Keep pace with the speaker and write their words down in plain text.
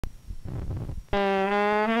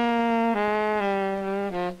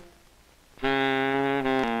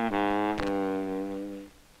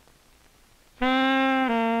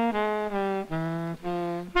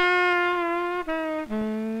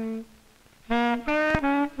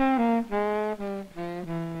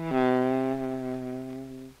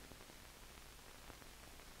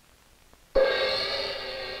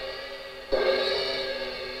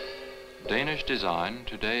Danish design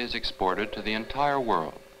today is exported to the entire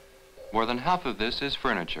world. More than half of this is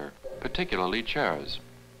furniture, particularly chairs.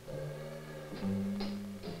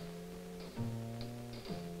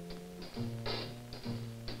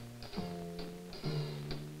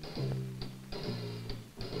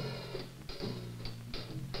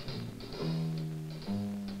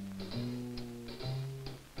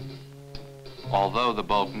 Although the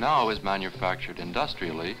bulk now is manufactured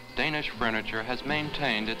industrially, Danish furniture has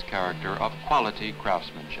maintained its character of quality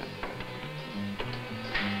craftsmanship.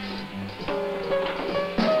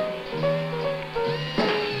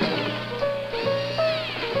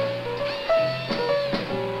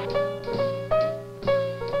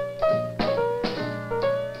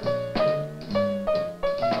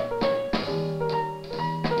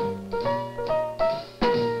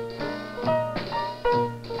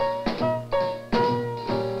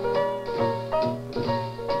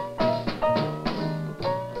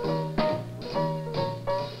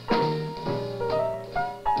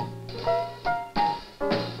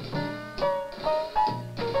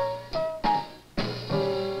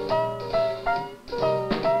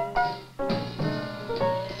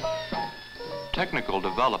 Technical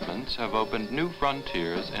developments have opened new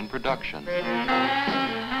frontiers in production.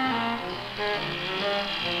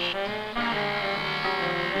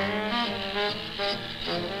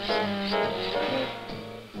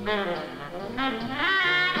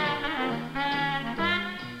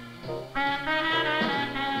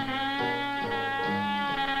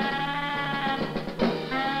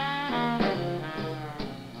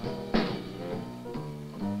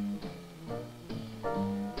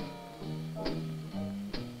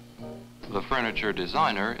 The furniture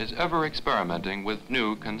designer is ever experimenting with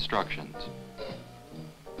new constructions.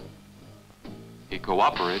 He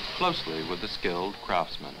cooperates closely with the skilled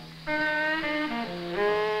craftsmen.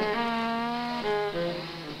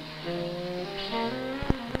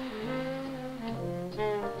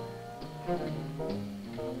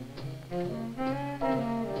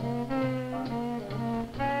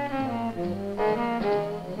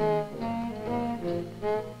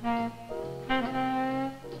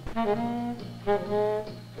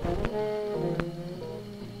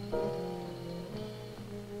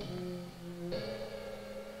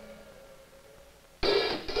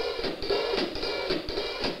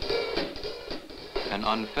 An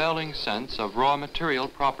unfailing sense of raw material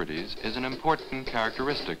properties is an important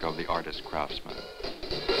characteristic of the artist-craftsman.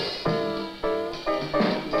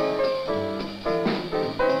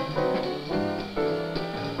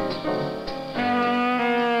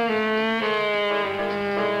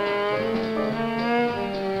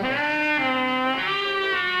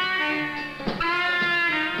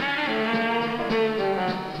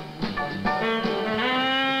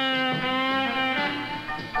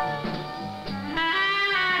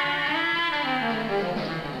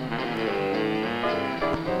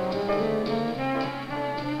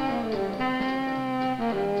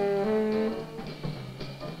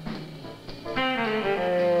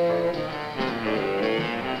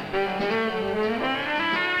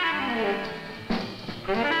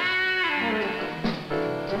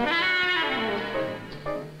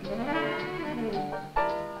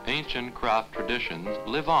 Ancient craft traditions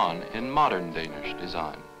live on in modern Danish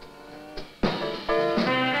design.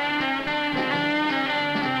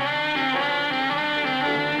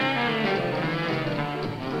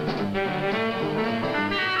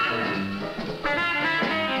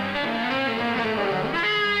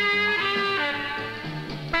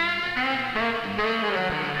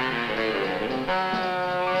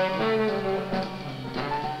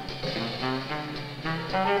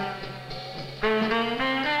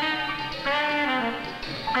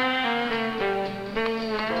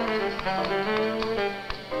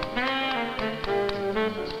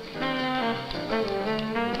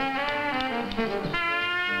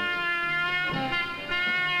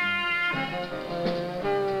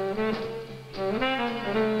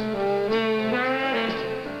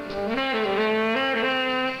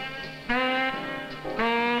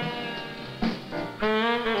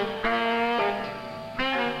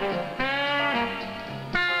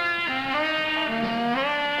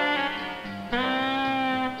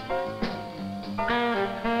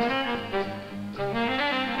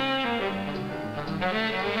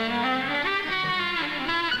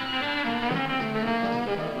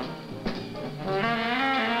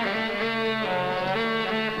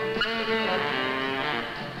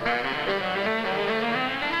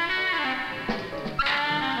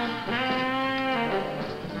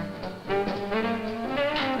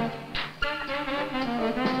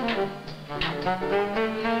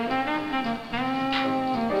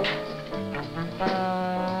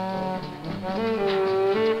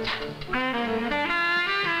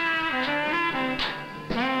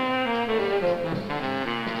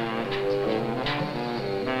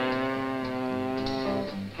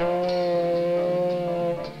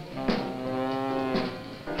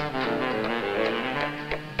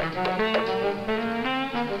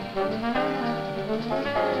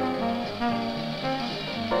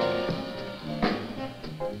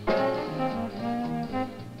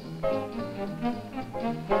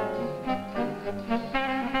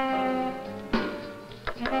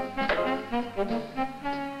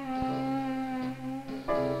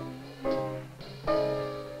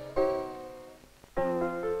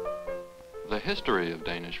 The history of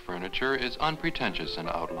Danish furniture is unpretentious in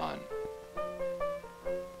outline.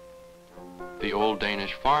 The old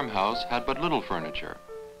Danish farmhouse had but little furniture,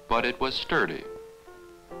 but it was sturdy.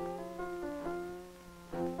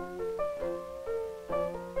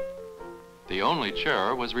 The only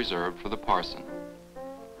chair was reserved for the parson.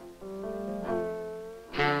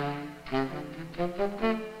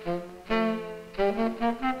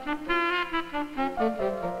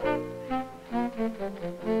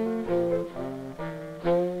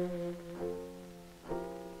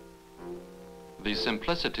 The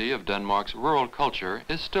simplicity of Denmark's rural culture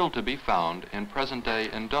is still to be found in present-day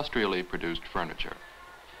industrially produced furniture.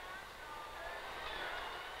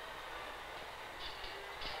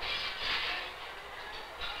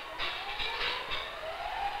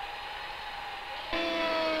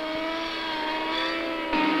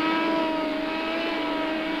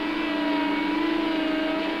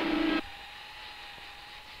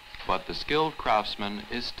 But the skilled craftsman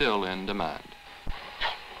is still in demand.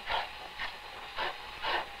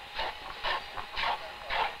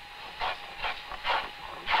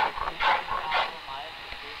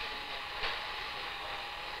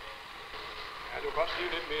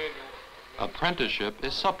 Apprenticeship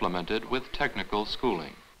is supplemented with technical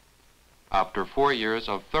schooling. After 4 years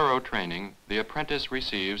of thorough training, the apprentice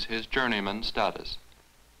receives his journeyman status.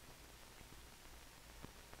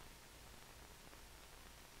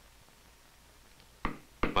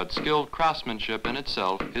 But skilled craftsmanship in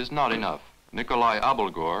itself is not enough. Nikolai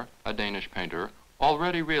Abelgaard, a Danish painter,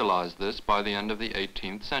 already realized this by the end of the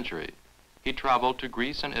 18th century. He traveled to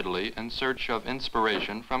Greece and Italy in search of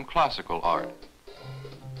inspiration from classical art.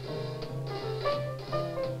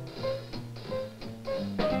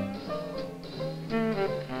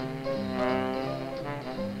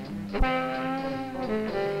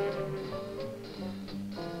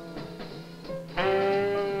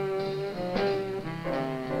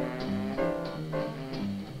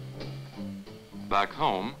 Back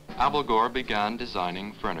home, Abelgaard began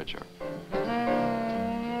designing furniture.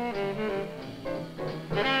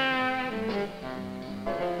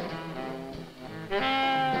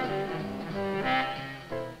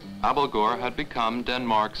 Abelgaard had become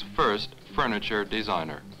Denmark's first furniture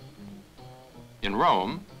designer. In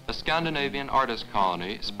Rome, a Scandinavian artist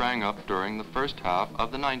colony sprang up during the first half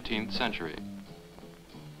of the 19th century.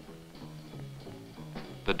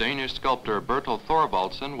 The Danish sculptor Bertel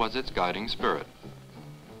Thorvaldsen was its guiding spirit.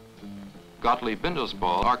 Gottlieb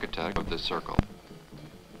Bindesball, architect of this circle.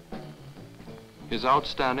 His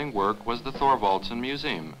outstanding work was the Thorvaldsen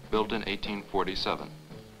Museum, built in 1847.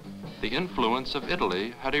 The influence of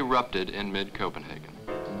Italy had erupted in mid-Copenhagen.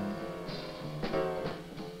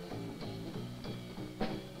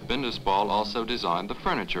 Bindesball also designed the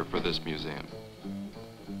furniture for this museum.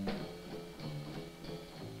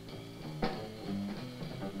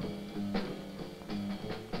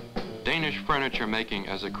 Danish furniture making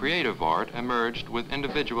as a creative art emerged with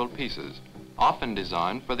individual pieces, often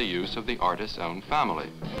designed for the use of the artist's own family.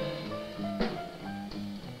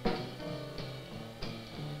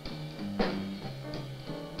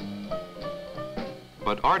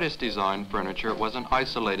 But artist-designed furniture was an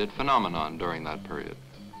isolated phenomenon during that period.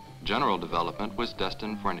 General development was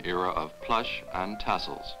destined for an era of plush and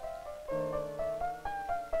tassels.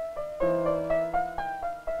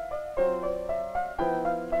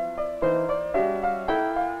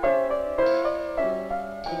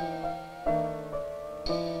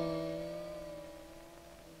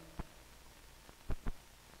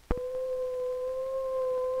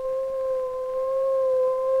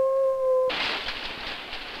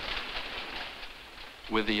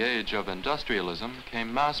 With the age of industrialism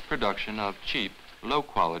came mass production of cheap,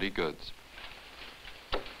 low-quality goods.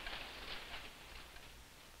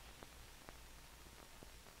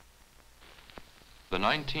 The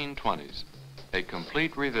 1920s, a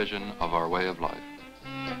complete revision of our way of life.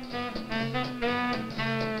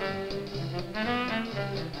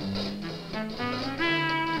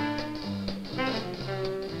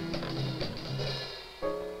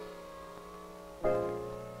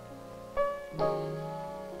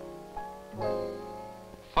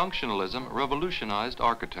 Functionalism revolutionized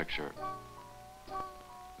architecture,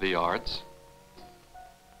 the arts,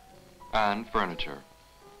 and furniture.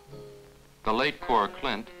 The late Cor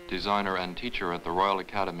Klint, designer and teacher at the Royal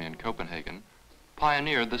Academy in Copenhagen,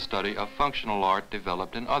 pioneered the study of functional art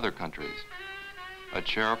developed in other countries. A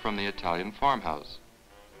chair from the Italian farmhouse,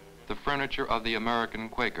 the furniture of the American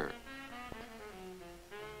Quaker,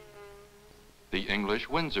 the English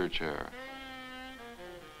Windsor chair,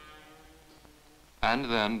 and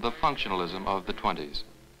then the functionalism of the 20s.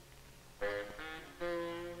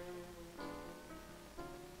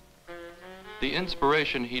 The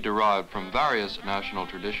inspiration he derived from various national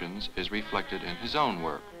traditions is reflected in his own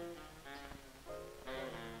work.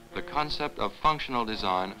 The concept of functional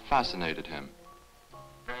design fascinated him.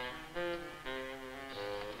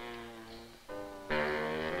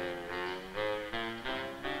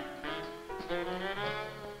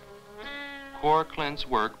 Cor Klint's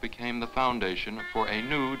work became the foundation for a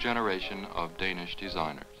new generation of Danish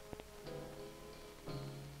designers.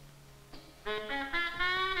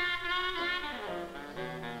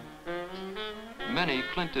 Many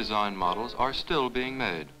Klint design models are still being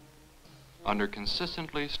made, under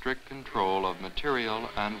consistently strict control of material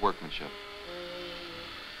and workmanship.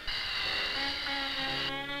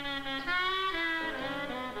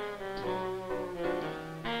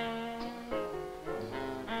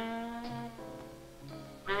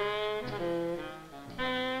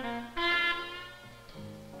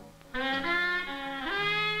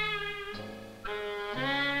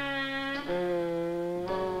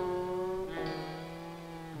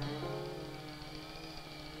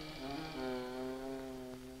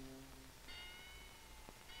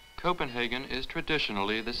 Copenhagen is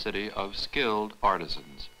traditionally the city of skilled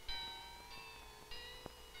artisans.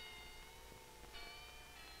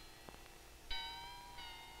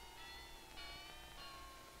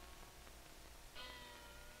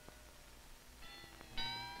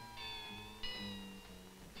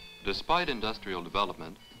 Despite industrial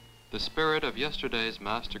development, the spirit of yesterday's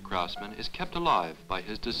master craftsman is kept alive by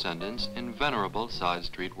his descendants in venerable side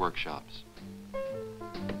street workshops.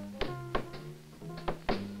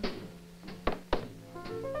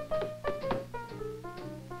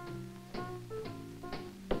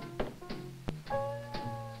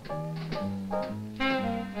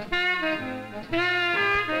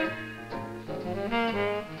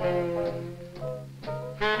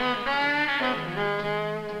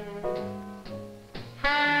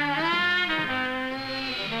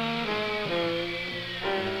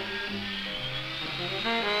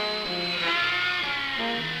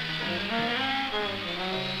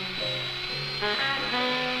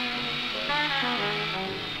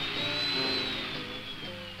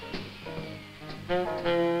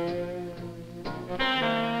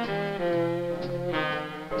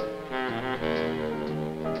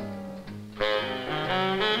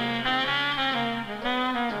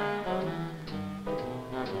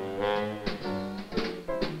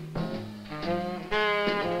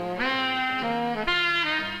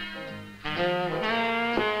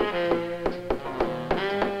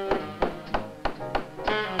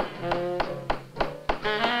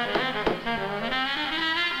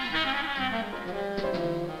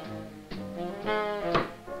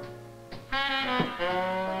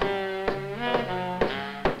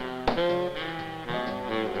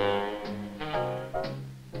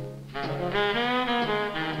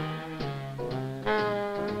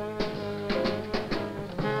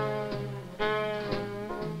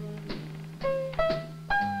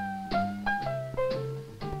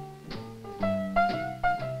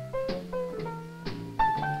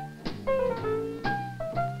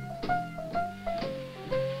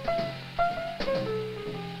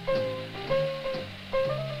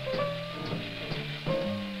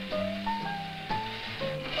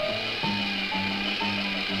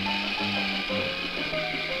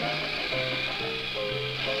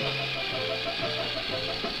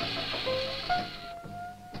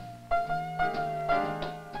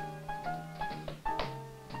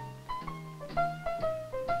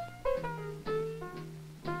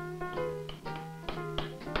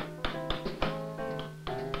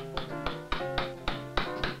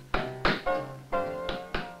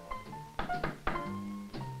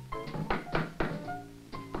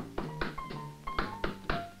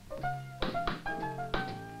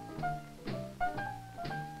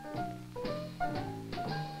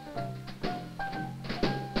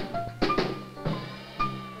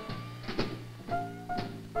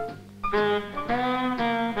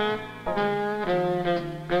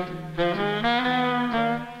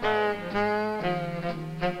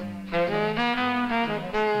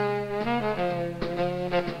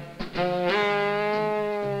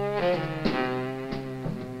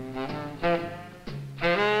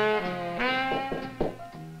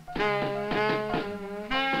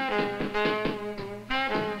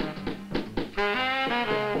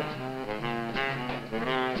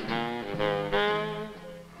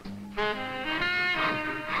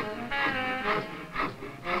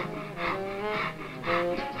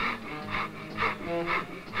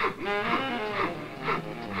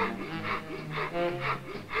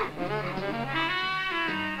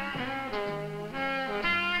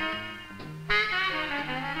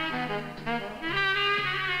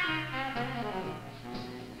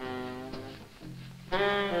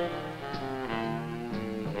 The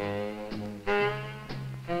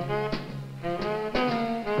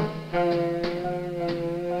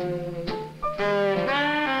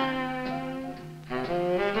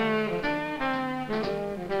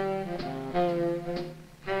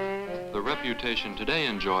reputation today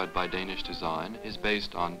enjoyed by Danish design is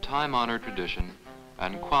based on time-honored tradition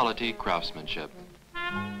and quality craftsmanship.